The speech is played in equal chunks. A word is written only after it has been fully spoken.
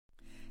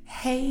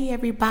Hey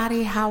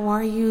everybody, how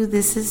are you?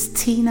 This is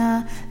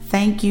Tina.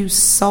 Thank you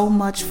so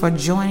much for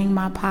joining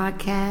my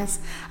podcast.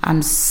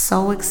 I'm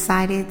so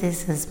excited.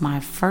 This is my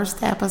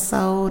first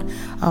episode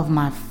of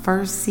my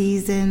first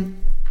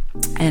season,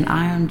 and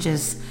I am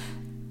just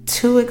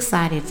too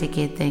excited to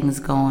get things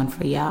going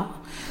for y'all.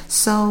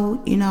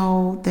 So,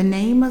 the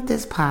name of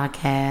this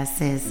podcast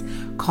is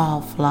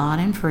called Flawed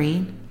and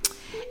Free,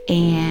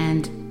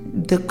 and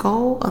the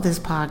goal of this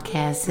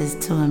podcast is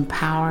to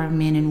empower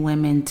men and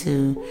women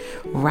to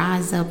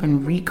rise up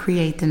and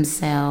recreate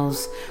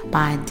themselves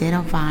by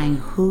identifying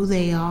who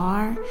they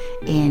are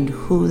and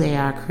who they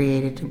are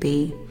created to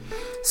be.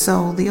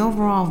 So the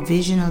overall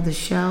vision of the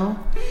show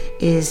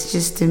is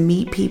just to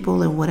meet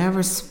people in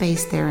whatever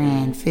space they're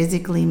in,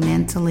 physically,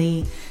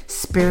 mentally,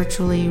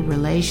 spiritually,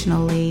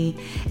 relationally,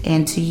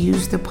 and to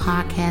use the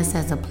podcast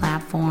as a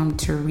platform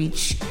to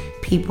reach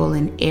people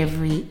in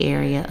every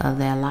area of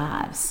their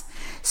lives.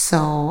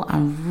 So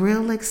I'm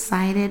real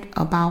excited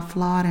about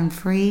Flawed and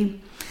Free,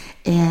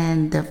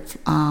 and the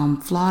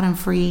Flawed and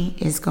Free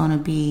is going to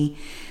be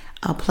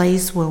a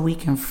place where we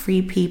can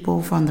free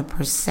people from the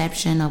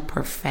perception of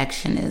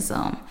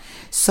perfectionism.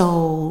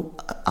 So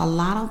a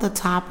lot of the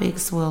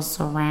topics will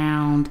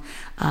surround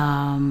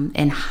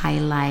and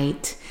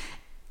highlight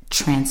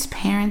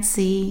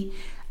transparency,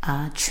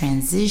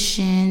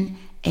 transition,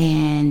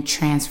 and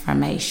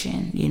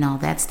transformation.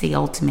 That's the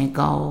ultimate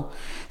goal.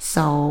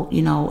 So,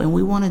 and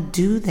we want to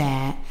do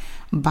that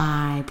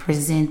by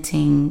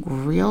presenting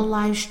real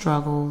life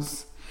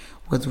struggles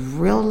with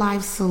real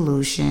life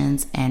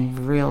solutions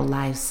and real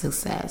life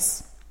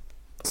success.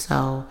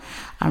 So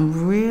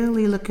I'm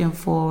really looking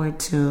forward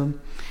to,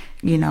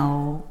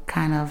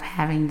 kind of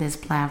having this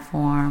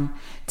platform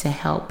to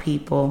help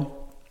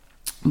people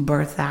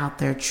birth out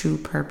their true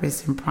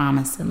purpose and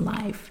promise in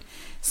life.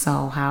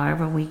 So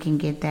however we can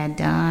get that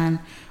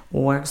done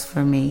works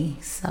for me.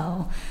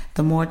 So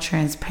the more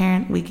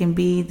transparent we can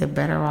be, the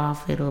better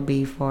off it'll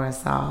be for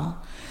us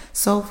all.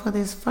 So for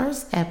this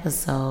first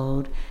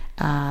episode,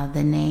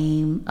 the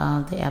name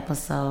of the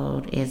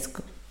episode is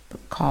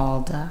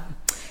called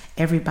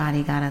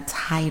Everybody Got a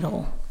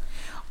Title,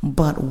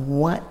 but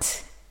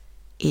what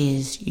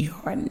is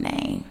your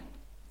name?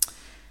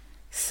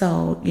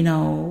 So,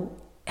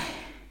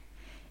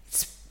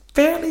 it's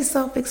fairly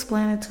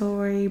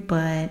self-explanatory,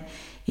 but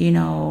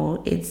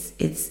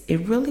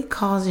it really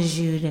causes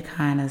you to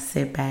kind of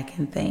sit back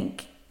and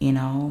think,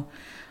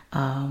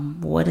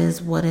 what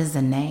is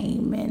a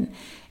name,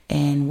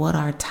 and what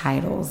are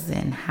titles,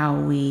 and how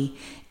we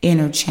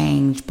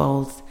interchange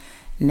both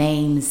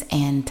names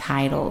and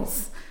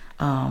titles,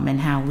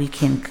 and how we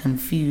can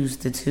confuse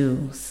the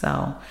two.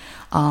 So,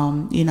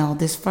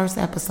 this first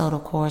episode,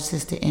 of course,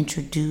 is to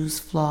introduce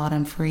Flawed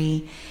and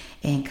Free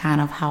and kind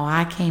of how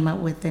I came up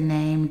with the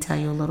name, tell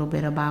you a little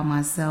bit about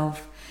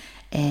myself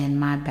and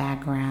my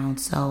background.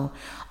 So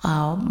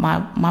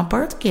my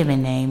birth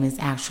given name is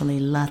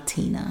actually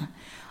Latina.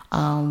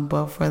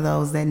 But for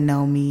those that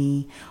know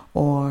me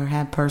or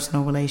have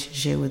personal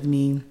relationship with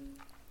me,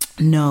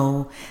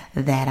 know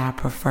that I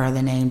prefer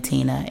the name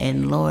Tina.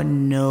 And Lord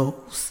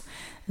knows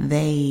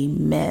they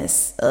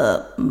mess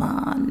up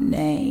my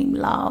name,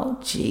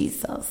 Lord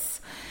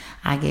Jesus.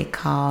 I get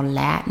called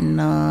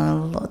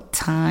Latina,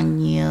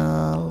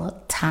 Latanya,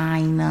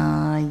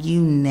 Latina,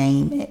 you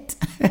name it.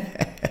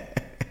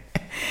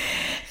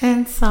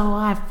 And so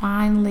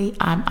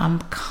I'm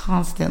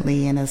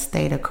constantly in a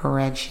state of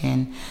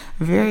correction.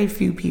 Very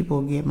few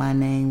people get my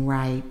name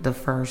right the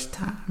first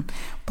time,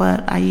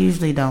 but I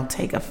usually don't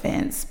take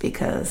offense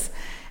because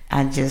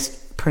I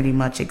just pretty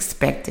much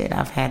expect it.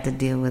 I've had to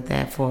deal with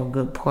that for a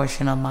good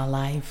portion of my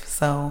life.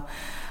 So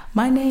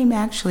my name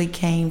actually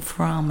came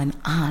from an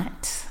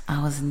aunt.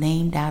 I was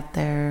named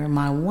after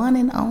my one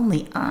and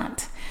only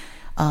aunt.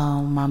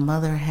 My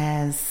mother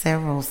has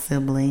several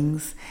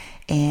siblings,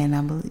 and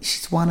I believe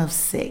she's one of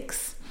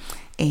 6,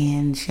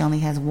 and she only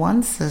has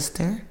one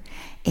sister,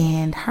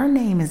 and her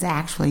name is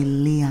actually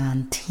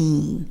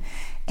Leontine.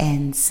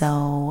 And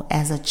so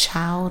as a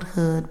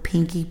childhood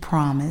pinky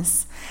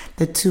promise,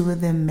 the two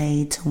of them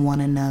made to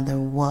one another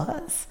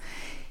was,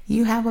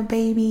 you have a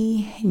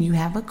baby and you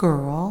have a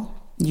girl,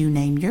 you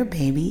name your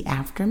baby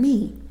after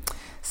me.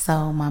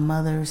 So my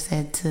mother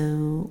said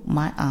to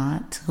my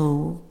aunt,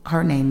 who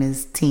her name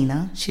is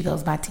Tina, she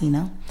goes by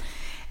Tina,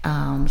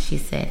 she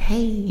said,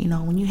 hey,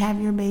 when you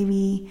have your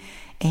baby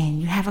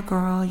and you have a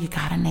girl, you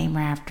gotta name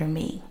her after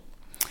me.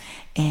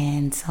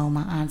 And so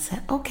my aunt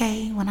said,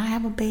 okay, when I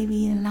have a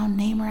baby, and I'll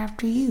name her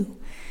after you.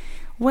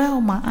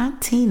 Well, my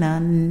aunt Tina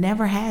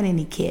never had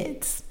any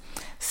kids,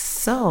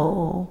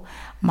 so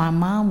my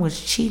mom was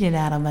cheated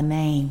out of a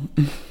name.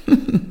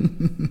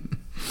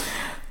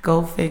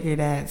 Go figure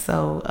that.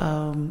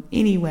 So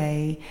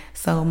anyway,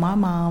 so my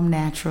mom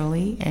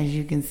naturally, as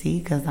you can see,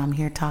 because I'm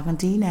here talking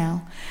to you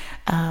now,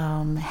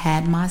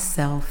 had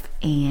myself,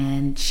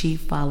 and she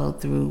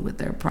followed through with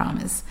her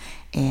promise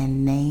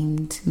and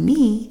named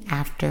me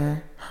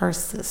after her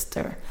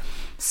sister.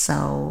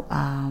 So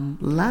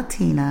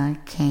Latina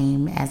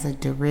came as a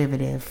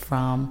derivative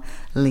from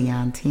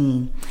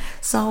Leontine.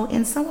 So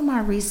in some of my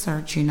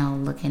research,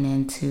 looking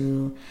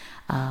into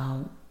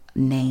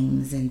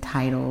names and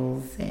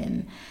titles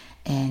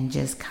and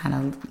just kind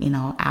of,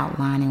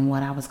 outlining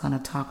what I was going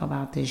to talk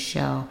about this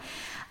show,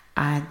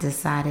 I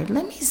decided,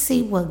 let me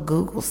see what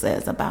Google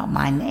says about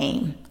my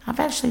name.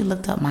 I've actually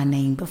looked up my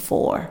name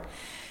before,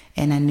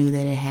 and I knew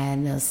that it had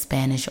a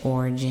Spanish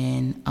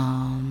origin,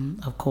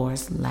 of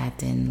course,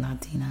 Latina.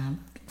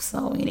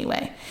 So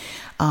anyway,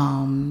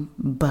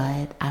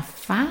 but I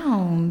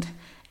found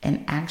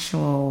an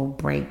actual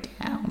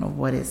breakdown of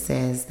what it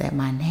says that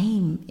my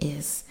name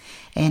is.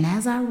 And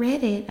as I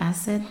read it, I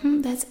said,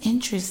 that's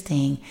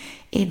interesting.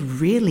 It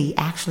really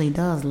actually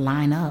does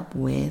line up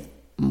with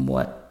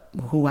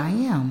who I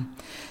am.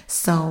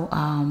 So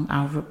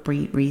I'll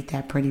read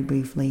that pretty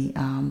briefly.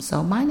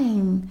 So my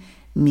name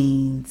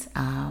means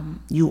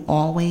you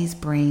always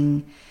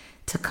bring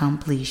to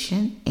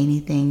completion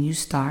anything you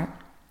start.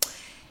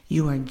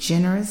 You are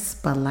generous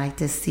but like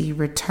to see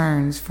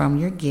returns from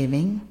your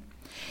giving.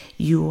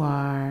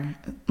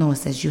 It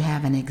says you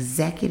have an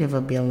executive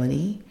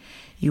ability.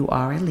 You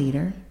are a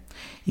leader.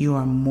 You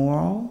are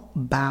moral,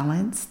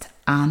 balanced,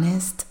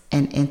 honest,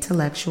 and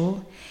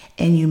intellectual,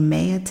 and you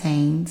may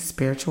attain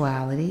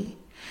spirituality.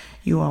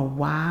 You are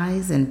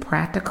wise and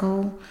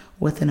practical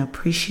with an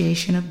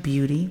appreciation of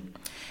beauty.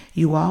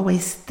 You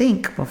always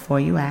think before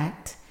you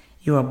act.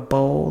 You are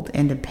bold,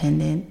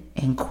 independent,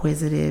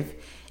 inquisitive,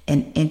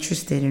 and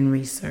interested in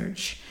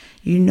research.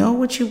 You know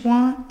what you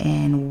want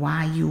and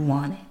why you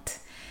want it.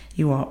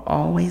 You are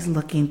always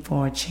looking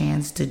for a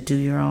chance to do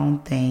your own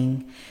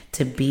thing,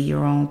 to be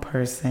your own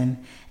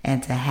person,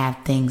 and to have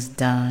things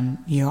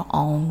done your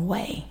own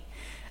way.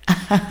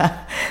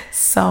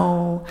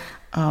 So,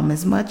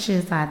 as much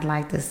as I'd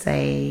like to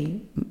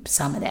say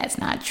some of that's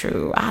not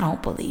true, I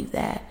don't believe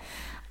that.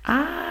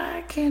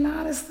 I can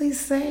honestly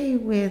say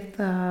with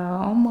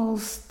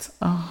almost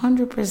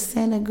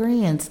 100%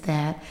 agreement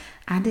that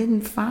I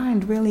didn't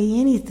find really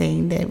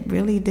anything that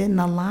really didn't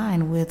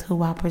align with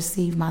who I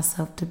perceive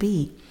myself to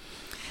be.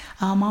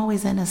 I'm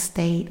always in a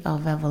state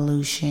of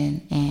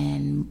evolution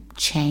and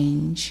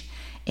change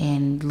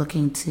and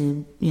looking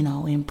to,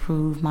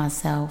 improve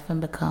myself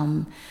and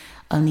become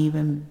an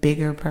even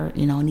bigger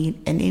an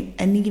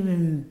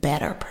even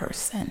better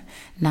person.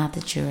 Not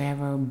that you're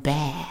ever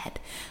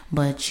bad,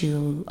 but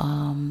you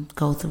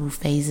go through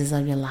phases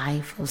of your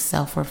life of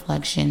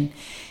self-reflection,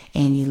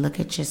 and you look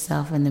at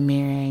yourself in the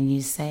mirror and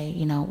you say,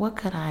 what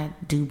could I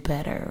do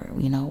better?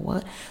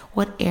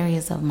 What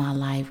areas of my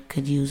life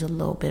could use a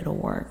little bit of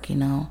work?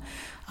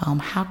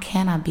 How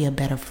can I be a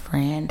better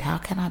friend? How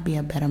can I be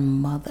a better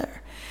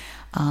mother?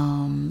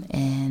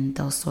 And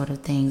those sort of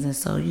things. And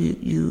so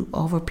you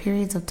over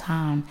periods of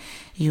time,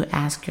 you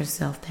ask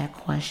yourself that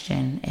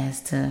question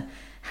as to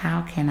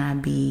how can I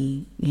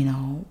be,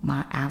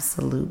 my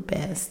absolute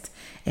best,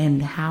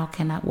 and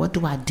what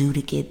do I do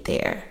to get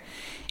there?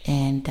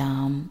 And,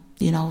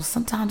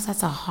 sometimes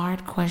that's a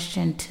hard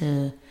question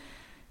to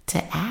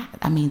ask.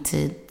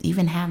 To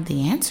even have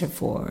the answer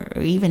for,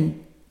 or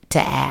even to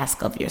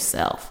ask of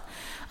yourself.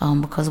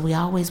 Because we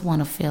always want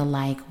to feel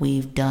like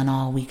we've done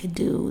all we could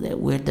do, that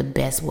we're the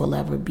best we'll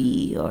ever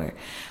be,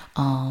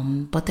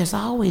 but there's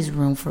always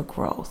room for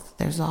growth.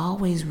 There's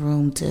always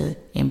room to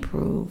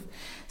improve.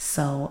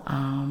 So,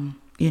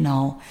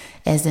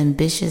 as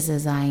ambitious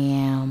as I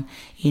am,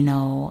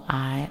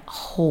 I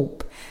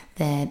hope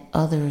that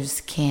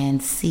others can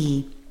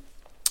see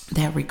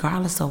that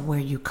regardless of where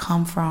you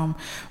come from,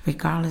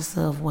 regardless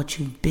of what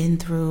you've been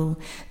through,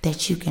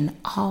 that you can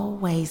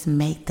always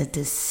make the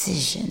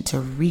decision to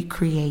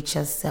recreate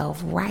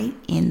yourself right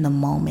in the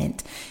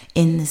moment,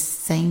 in the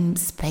same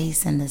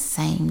space, in the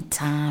same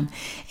time.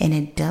 And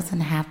it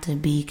doesn't have to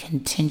be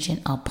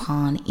contingent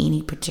upon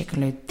any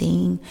particular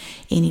thing,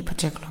 any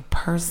particular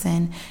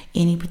person,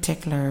 any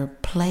particular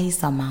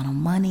place, amount of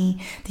money,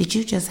 that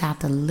you just have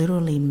to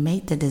literally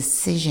make the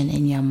decision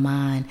in your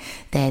mind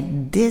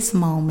that this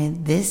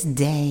moment, this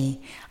day,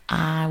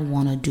 I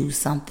want to do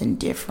something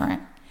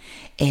different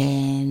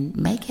and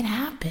make it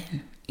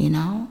happen.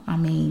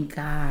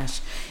 Gosh,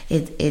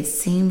 it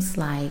seems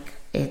like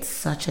it's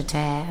such a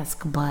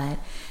task, but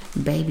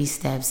baby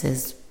steps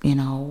is,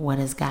 what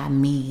has got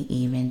me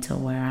even to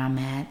where I'm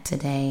at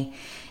today.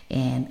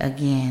 And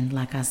again,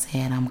 like I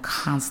said, I'm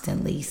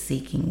constantly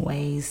seeking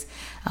ways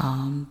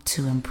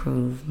to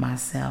improve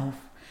myself.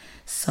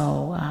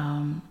 So,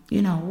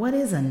 what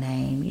is a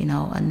name?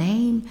 A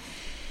name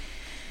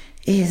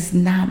is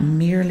not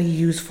merely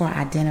used for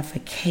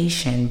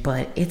identification,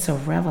 but it's a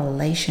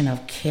revelation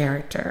of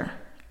character.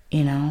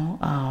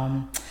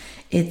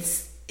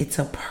 It's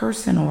a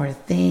person or a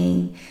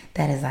thing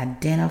that is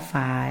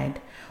identified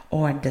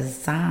or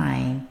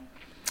designed,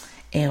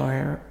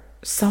 or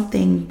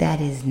something that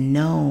is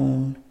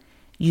known.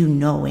 You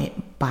know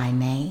it by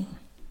name.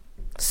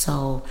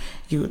 So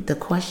the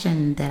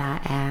question that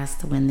I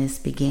asked when this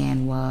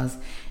began was,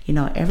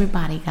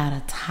 everybody got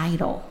a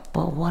title,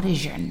 but what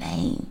is your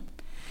name?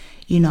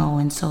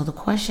 And so the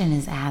question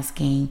is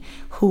asking,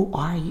 who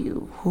are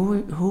you?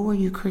 Who are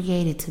you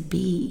created to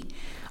be?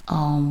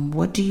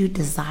 What do you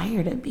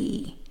desire to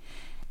be?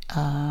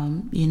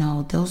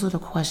 Those are the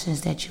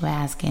questions that you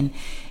ask. And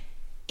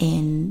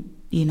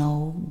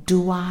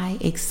do I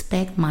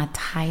expect my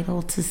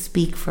title to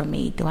speak for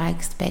me? Do I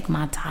expect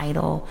my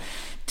title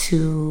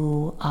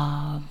to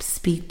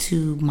speak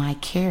to my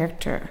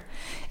character?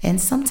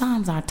 And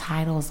sometimes our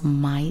titles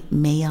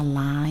may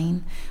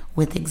align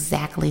with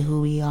exactly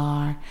who we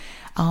are.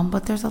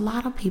 But there's a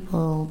lot of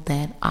people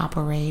that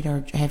operate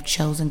or have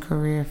chosen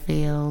career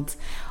fields,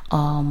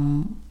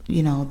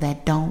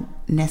 that don't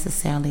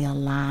necessarily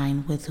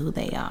align with who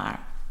they are.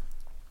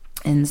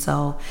 And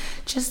so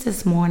just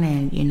this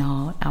morning,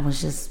 I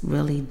was just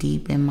really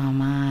deep in my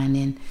mind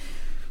and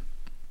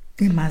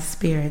in my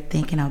spirit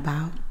thinking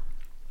about,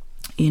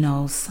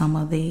 some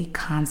of the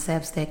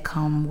concepts that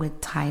come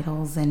with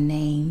titles and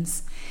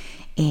names.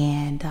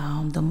 And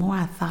the more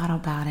I thought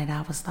about it,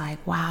 I was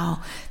like,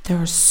 wow, there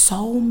are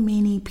so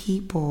many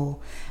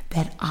people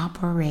that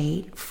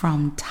operate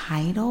from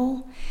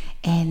title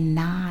and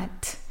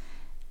not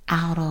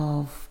out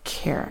of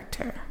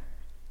character,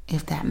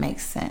 if that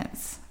makes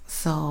sense.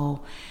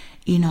 So,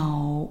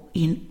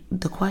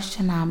 the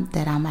question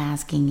that I'm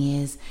asking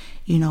is,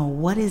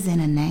 what is in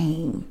a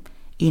name?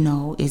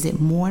 Is it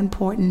more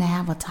important to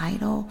have a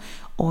title,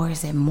 or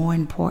is it more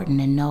important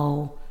to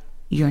know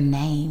your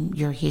name,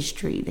 your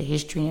history, the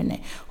history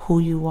and who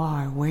you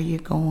are, where you're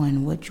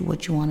going, what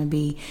you want to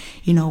be,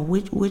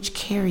 which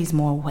carries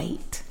more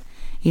weight,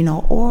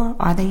 or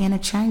are they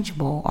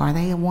interchangeable? Are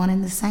they one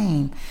and the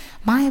same?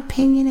 My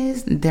opinion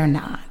is they're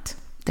not.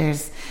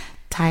 There's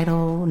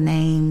title,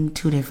 name,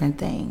 two different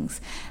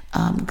things.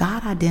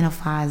 God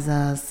identifies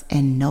us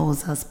and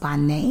knows us by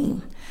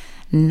name,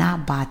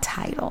 not by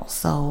title.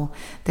 So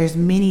there's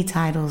many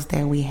titles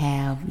that we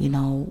have.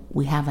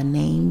 We have a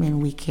name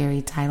and we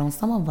carry titles.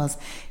 Some of us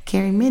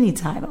carry many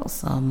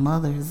titles,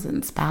 mothers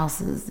and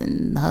spouses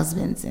and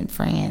husbands and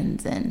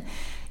friends, and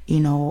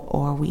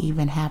or we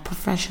even have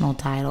professional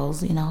titles.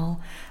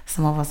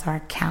 Some of us are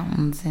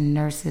accountants and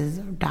nurses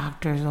or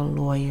doctors or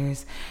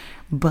lawyers,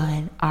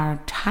 but our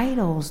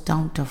titles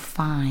don't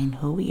define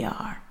who we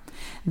are.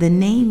 The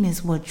name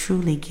is what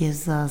truly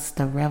gives us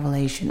the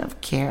revelation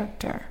of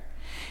character.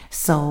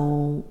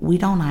 So we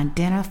don't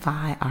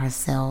identify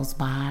ourselves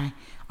by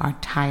our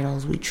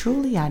titles. We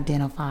truly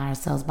identify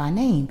ourselves by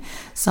name.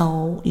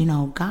 So,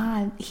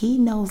 God, He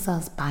knows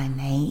us by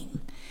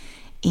name,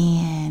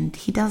 and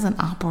He doesn't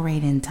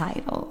operate in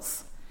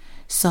titles.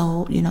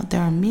 So,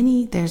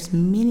 there's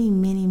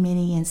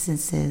many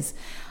instances,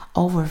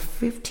 over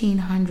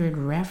 1,500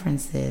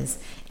 references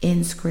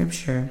in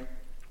Scripture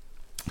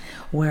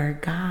where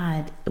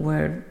a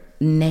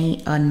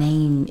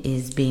name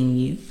is being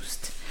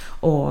used,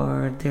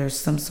 or there's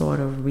some sort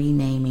of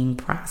renaming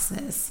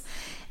process.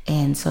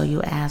 And so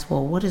you ask,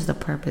 well, what is the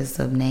purpose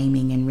of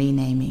naming and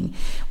renaming?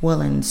 Well,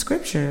 in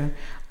Scripture,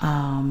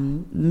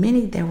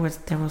 there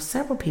were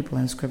several people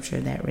in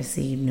Scripture that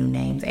received new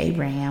names.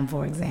 Abraham,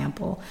 for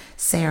example,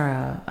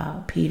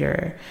 Sarah,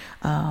 Peter,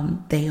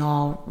 they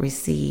all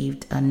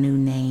received a new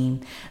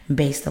name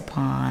based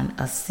upon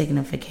a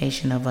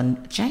signification of a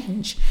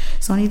change.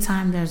 So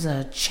anytime there's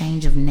a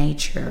change of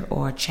nature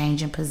or a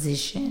change in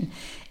position,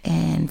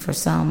 and for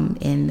some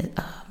in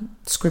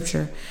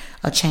Scripture,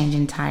 a change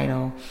in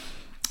title,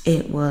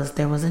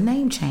 there was a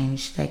name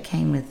change that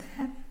came with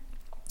that.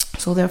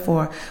 So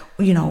therefore,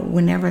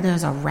 whenever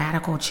there's a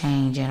radical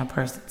change in a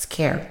person's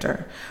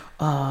character,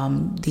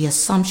 the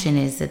assumption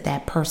is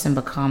that person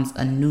becomes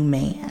a new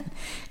man,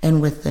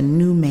 and with the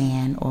new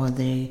man or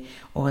the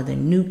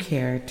new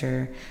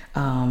character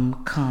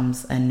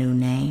comes a new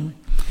name.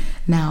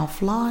 Now,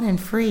 Flawed and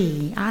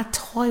Free, I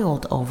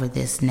toiled over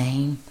this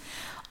name,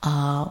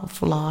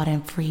 Flawed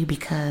and Free,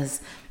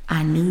 because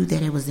I knew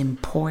that it was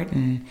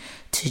important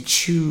to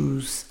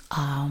choose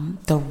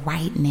the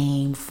right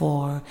name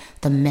for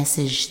the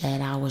message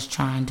that I was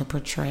trying to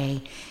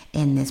portray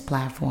in this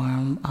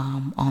platform,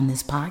 on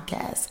this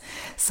podcast.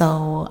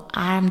 So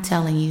I'm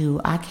telling you,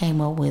 I came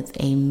up with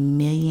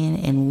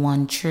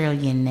 1,000,001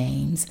 trillion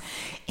names,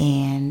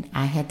 and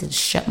I had to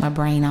shut my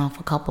brain off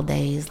a couple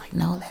days. Like,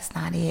 no, that's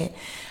not it.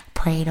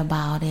 Prayed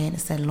about it and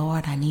said,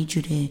 Lord, I need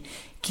you to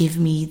give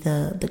me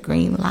the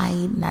green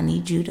light, and I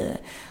need you to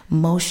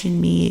motion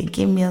me,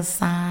 give me a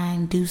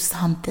sign, do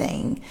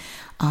something,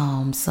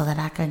 so that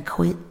I can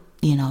quit,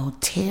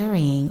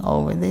 tarrying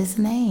over this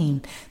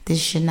name. This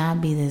should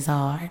not be this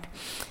hard.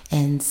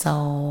 And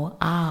so,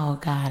 oh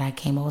God, I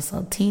came over.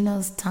 So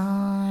Tina's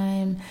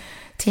tired.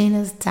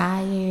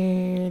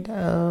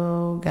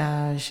 Oh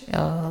gosh,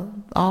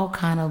 all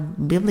kind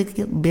of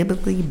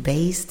biblically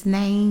based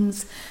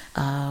names,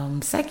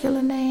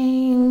 secular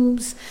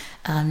names,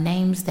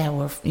 names that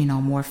were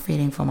more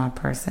fitting for my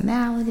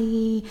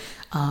personality,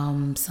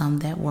 some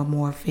that were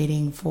more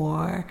fitting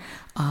for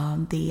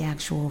the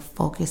actual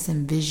focus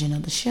and vision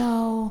of the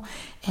show.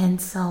 And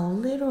so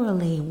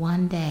literally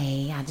one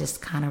day I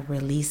just kind of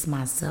released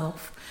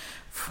myself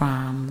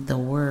from the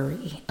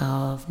worry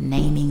of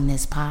naming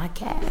this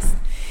podcast.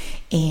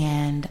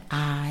 And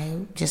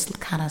I just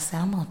kind of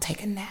said, I'm going to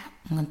take a nap.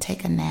 I'm going to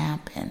take a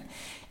nap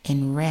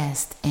and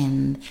rest.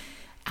 And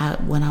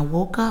when I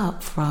woke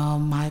up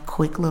from my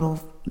quick little,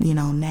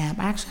 nap,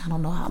 actually, I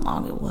don't know how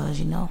long it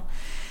was,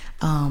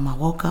 I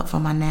woke up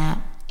from my nap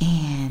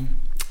and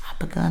I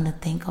begun to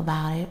think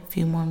about it a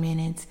few more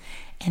minutes,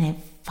 and it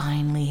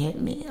finally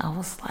hit me. I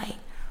was like,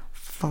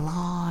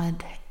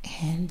 flawed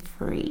and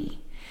free.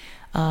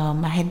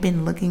 I had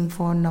been looking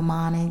for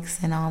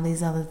mnemonics and all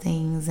these other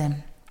things,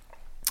 and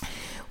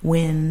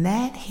when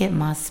that hit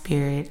my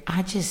spirit,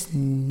 I just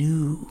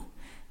knew.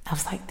 I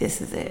was like,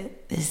 this is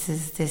it. This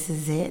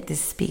is it.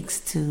 This speaks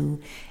to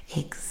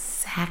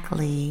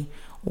exactly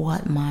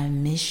what my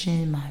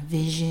mission, my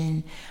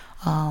vision,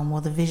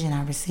 the vision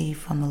I received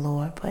from the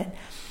Lord, but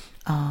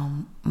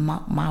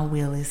my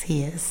will is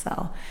His.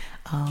 So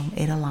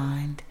it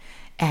aligned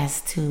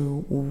as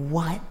to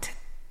what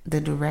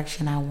the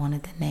direction I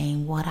wanted to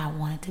name, what I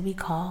wanted to be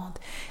called.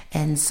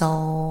 And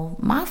so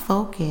my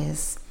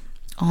focus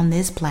on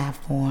this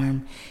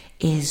platform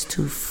is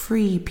to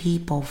free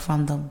people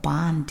from the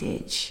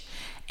bondage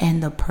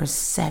and the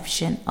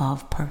perception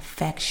of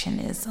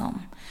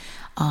perfectionism.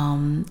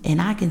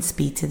 And I can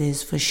speak to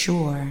this for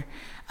sure,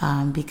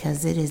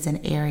 because it is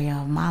an area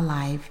of my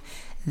life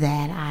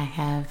that I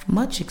have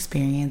much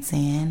experience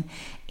in,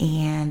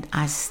 and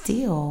I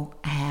still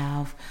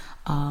have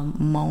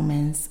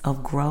moments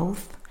of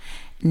growth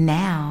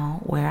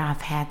now where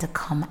I've had to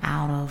come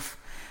out of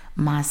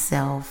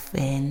myself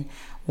and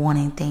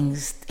wanting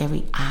things,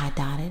 every I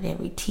dotted,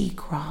 every T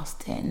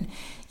crossed, and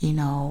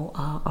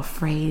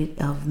afraid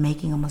of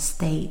making a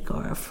mistake,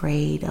 or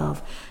afraid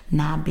of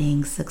not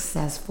being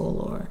successful,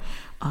 or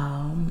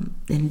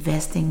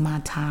investing my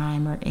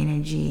time or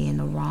energy in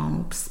the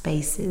wrong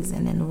spaces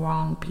and in the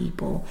wrong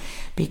people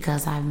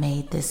because I've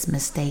made this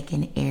mistake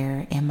and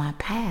error in my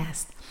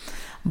past.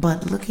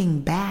 But looking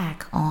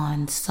back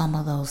on some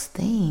of those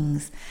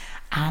things,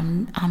 I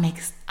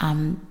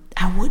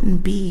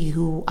wouldn't be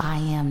who I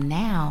am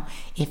now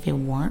if it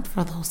weren't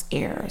for those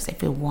errors,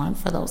 if it weren't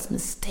for those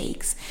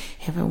mistakes,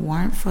 if it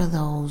weren't for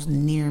those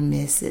near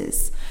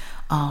misses.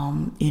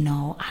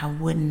 I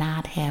would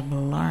not have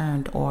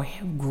learned or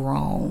have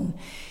grown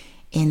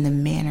in the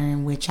manner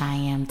in which I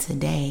am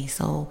today.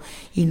 So,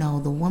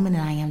 the woman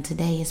that I am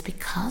today is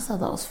because of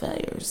those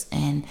failures.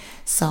 And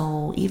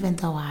so even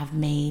though I've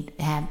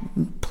had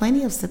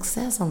plenty of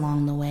success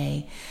along the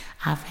way,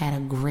 I've had a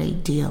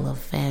great deal of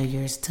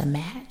failures to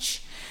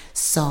match.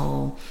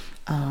 So,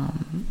 I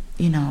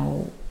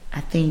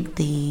think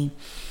the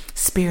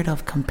spirit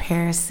of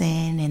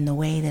comparison and the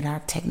way that our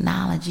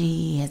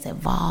technology has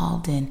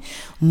evolved and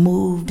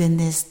moved in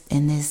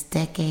this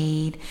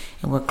decade,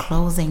 and we're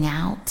closing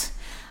out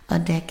a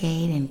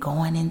decade and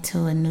going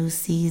into a new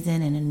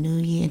season and a new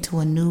year, into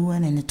a new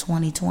one, into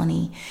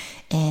 2020,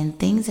 and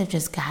things have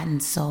just gotten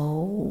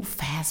so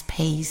fast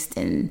paced,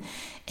 and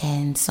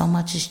so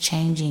much is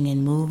changing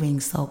and moving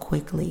so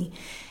quickly.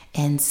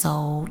 And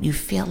so you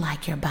feel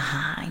like you're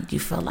behind. You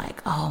feel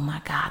like, oh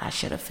my God, I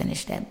should have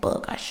finished that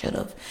book. I should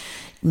have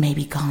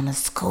maybe gone to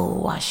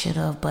school. I should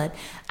have, but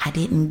I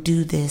didn't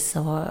do this,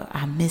 or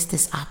I missed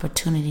this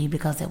opportunity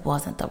because it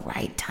wasn't the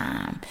right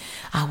time.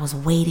 I was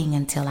waiting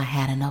until I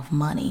had enough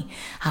money.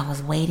 I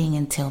was waiting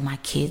until my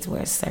kids were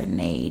a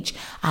certain age.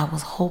 I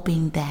was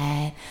hoping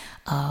that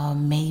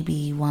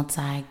maybe once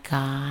I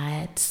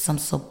got some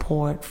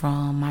support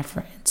from my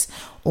friends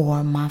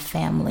or my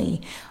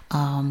family,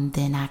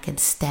 then I could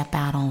step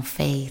out on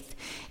faith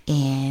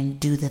and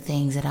do the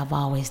things that I've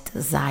always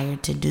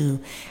desired to do.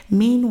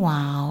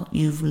 Meanwhile,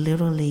 you've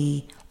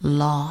literally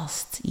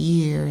lost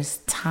years,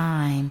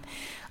 time,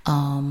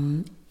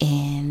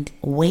 and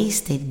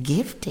wasted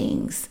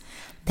giftings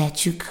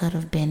that you could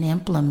have been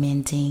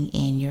implementing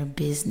in your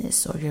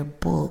business or your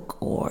book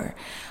or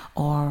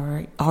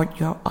a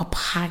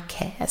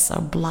podcast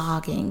or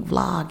blogging,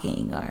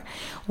 vlogging, or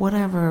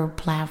whatever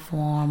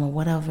platform or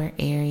whatever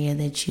area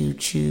that you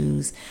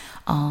choose,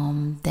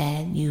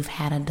 that you've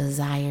had a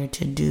desire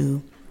to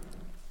do.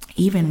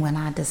 Even when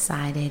I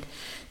decided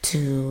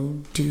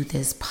to do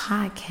this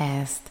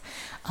podcast,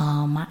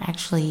 I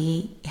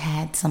actually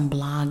had some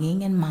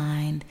blogging in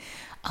mind,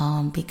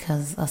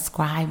 because a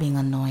scribing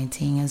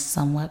anointing has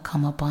somewhat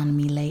come upon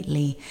me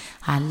lately.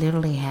 I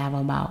literally have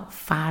about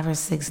 5 or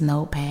 6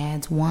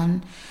 notepads,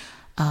 one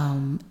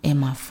in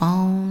my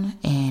phone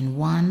and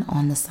one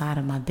on the side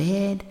of my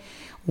bed,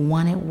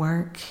 one at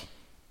work,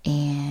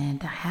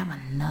 and I have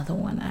another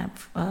one.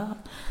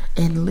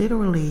 And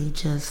literally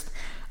just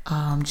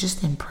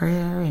in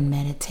prayer and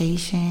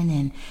meditation,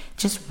 and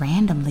just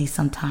randomly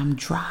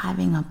sometimes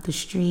driving up the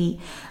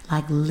street,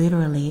 like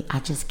literally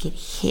I just get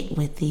hit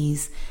with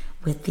these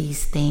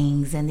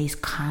things and these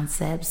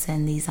concepts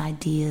and these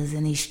ideas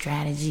and these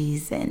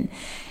strategies, and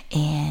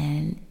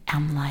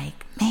I'm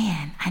like,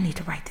 man, I need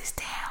to write this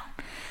down.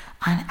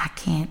 I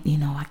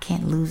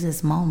can't lose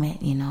this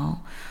moment,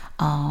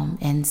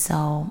 and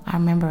so I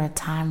remember a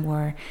time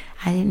where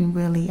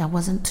I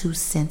wasn't too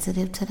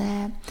sensitive to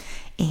that,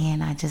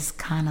 and I just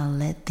kind of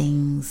let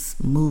things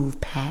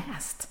move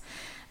past.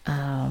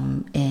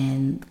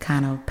 and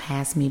kind of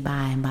pass me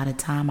by. And by the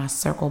time I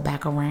circle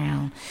back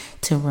around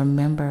to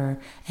remember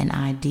an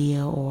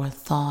idea or a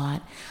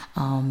thought,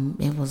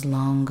 it was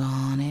long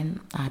gone, and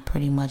I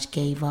pretty much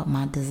gave up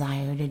my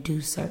desire to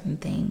do certain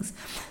things.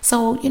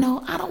 So,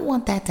 I don't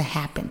want that to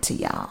happen to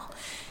y'all.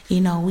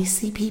 We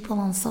see people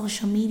on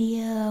social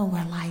media,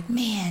 we're like,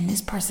 man,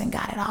 this person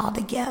got it all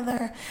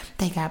together.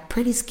 They got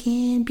pretty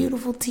skin,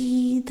 beautiful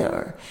teeth,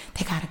 or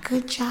they got a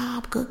good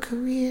job, good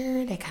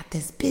career. They got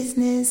this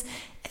business.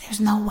 There's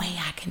no way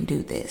I can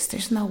do this.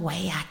 There's no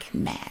way I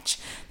can match.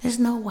 There's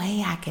no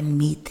way I can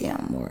meet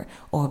them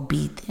or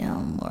beat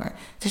them, or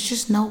there's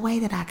just no way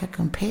that I could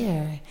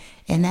compare.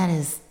 And that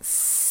is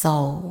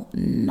so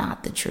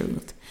not the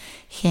truth.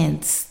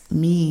 Hence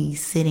me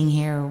sitting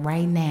here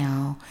right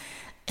now,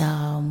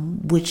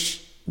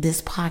 which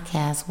this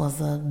podcast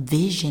was a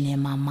vision in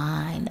my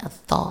mind, a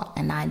thought,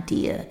 an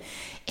idea.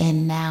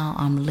 And now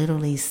I'm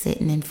literally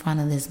sitting in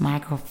front of this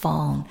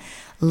microphone,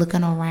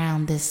 looking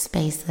around this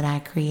space that I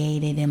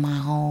created in my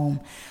home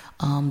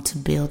to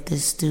build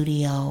this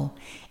studio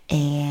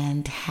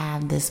and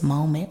have this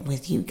moment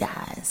with you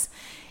guys.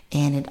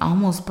 And it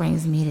almost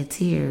brings me to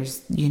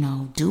tears,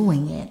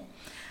 doing it.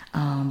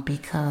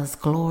 Because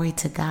glory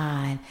to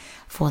God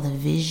for the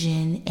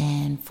vision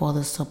and for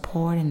the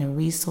support and the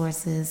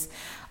resources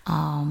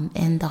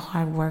and the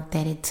hard work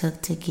that it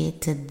took to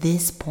get to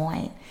this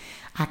point.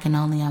 I can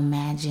only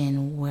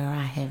imagine where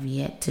I have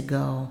yet to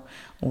go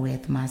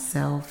with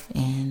myself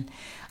and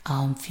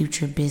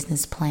future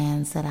business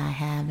plans that I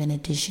have in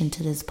addition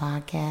to this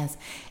podcast,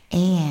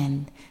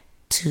 and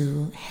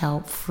to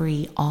help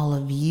free all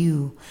of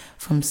you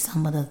from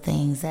some of the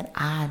things that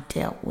I've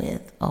dealt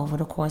with over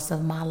the course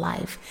of my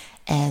life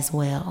as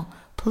well.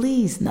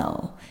 Please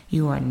know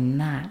you are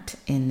not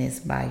in this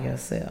by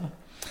yourself.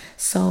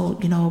 So,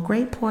 a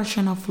great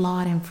portion of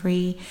Flawed and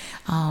Free,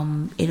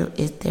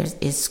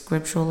 it's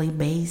scripturally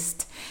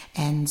based.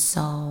 And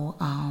so,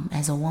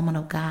 as a woman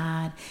of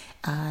God,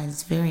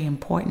 it's very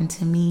important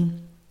to me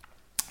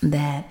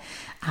that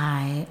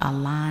I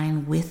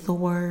align with the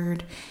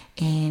word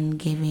and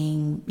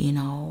giving,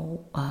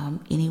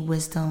 any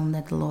wisdom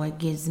that the Lord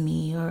gives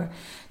me or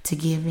to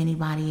give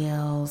anybody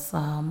else.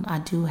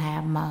 I do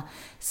have my,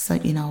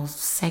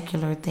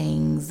 secular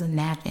things in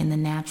the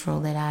natural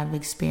that I've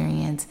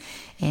experienced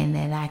and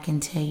that I can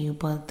tell you,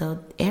 but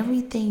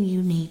everything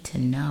you need to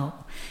know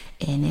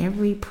and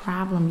every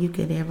problem you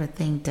could ever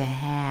think to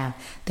have,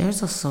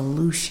 there's a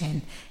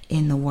solution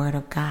in the Word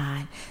of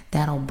God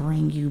that'll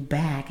bring you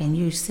back. And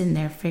you're sitting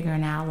there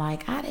figuring out,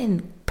 like, I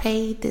didn't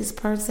pay this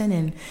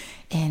person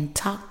and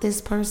talk this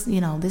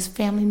person, this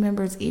family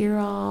member's ear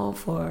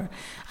off, or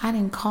I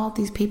didn't call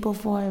these people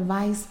for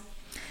advice,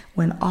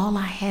 when all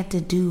I had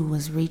to do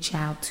was reach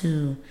out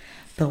to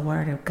the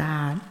Word of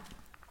God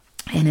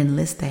and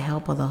enlist the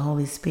help of the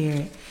Holy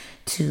Spirit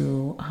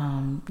to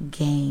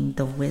gain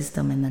the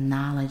wisdom and the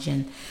knowledge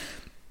and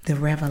the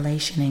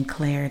revelation and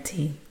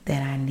clarity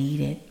that I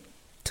needed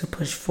to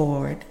push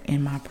forward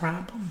in my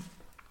problem.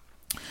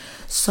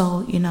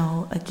 So,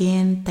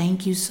 again,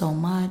 thank you so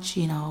much.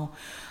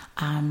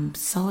 I'm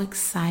so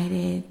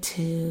excited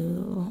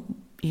to,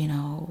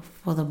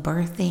 for the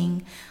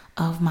birthing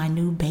of my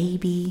new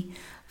baby,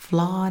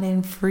 Flawed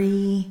and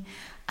Free.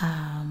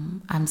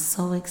 I'm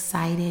so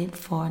excited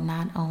for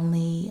not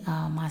only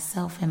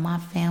myself and my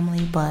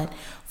family, but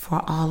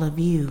for all of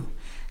you.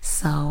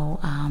 So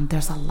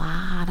there's a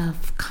lot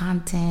of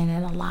content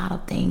and a lot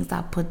of things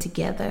I put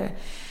together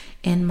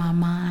in my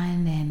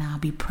mind, and I'll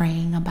be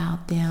praying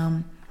about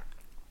them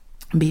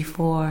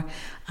before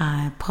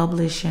I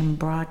publish and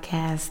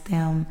broadcast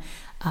them,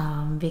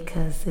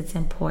 because it's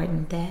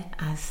important that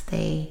I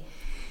stay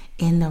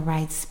in the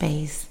right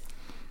space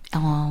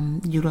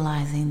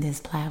utilizing this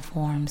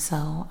platform.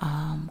 So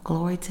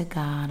glory to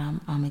God.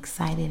 I'm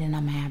excited and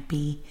I'm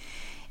happy.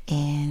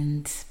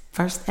 And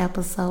first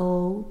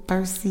episode,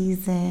 first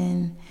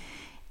season,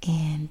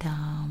 and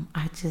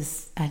I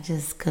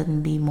just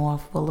couldn't be more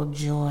full of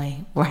joy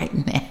right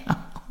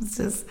now.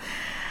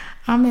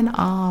 I'm in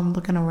awe. I'm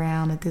looking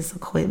around at this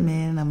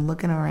equipment. I'm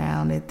looking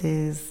around at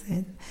this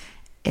and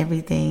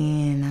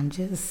everything, and I'm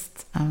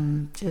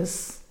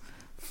just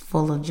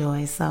full of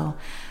joy. So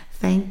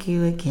thank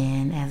you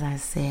again, as I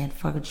said,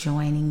 for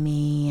joining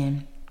me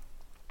and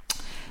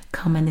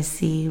coming to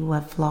see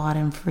what Flawed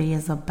and Free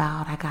is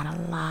about. I got a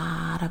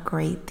lot of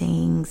great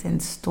things in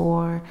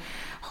store.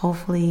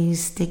 Hopefully you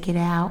stick it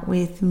out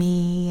with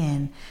me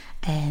and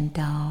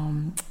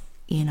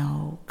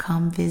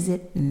come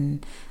visit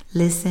and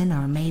listen,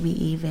 or maybe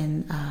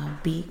even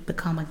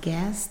become a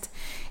guest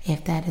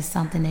if that is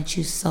something that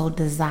you so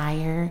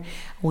desire.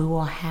 We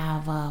will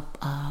have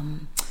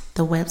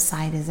the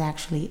website is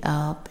actually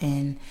up,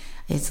 and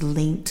it's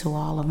linked to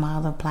all of my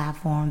other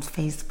platforms,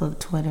 Facebook,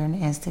 Twitter, and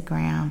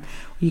Instagram.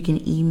 You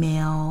can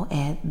email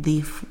at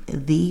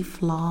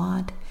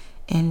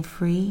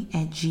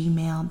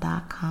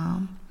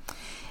theflawedandfree@gmail.com.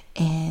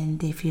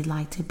 And if you'd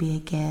like to be a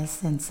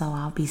guest, and so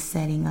I'll be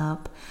setting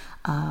up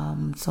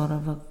sort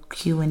of a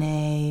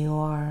Q&A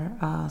or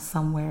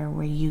somewhere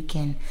where you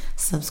can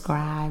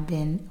subscribe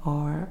and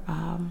or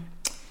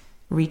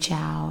reach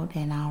out,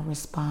 and I'll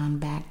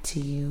respond back to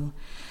you.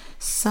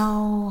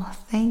 So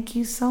thank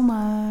you so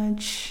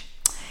much,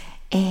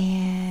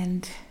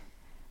 and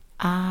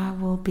I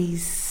will be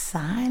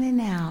signing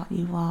out,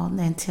 you all,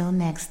 until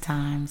next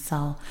time.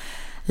 So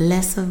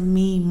less of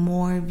me,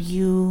 more of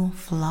you,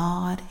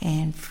 flawed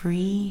and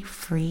free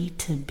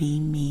to be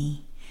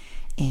me.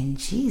 In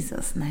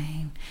Jesus'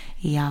 name,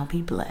 y'all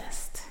be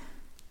blessed.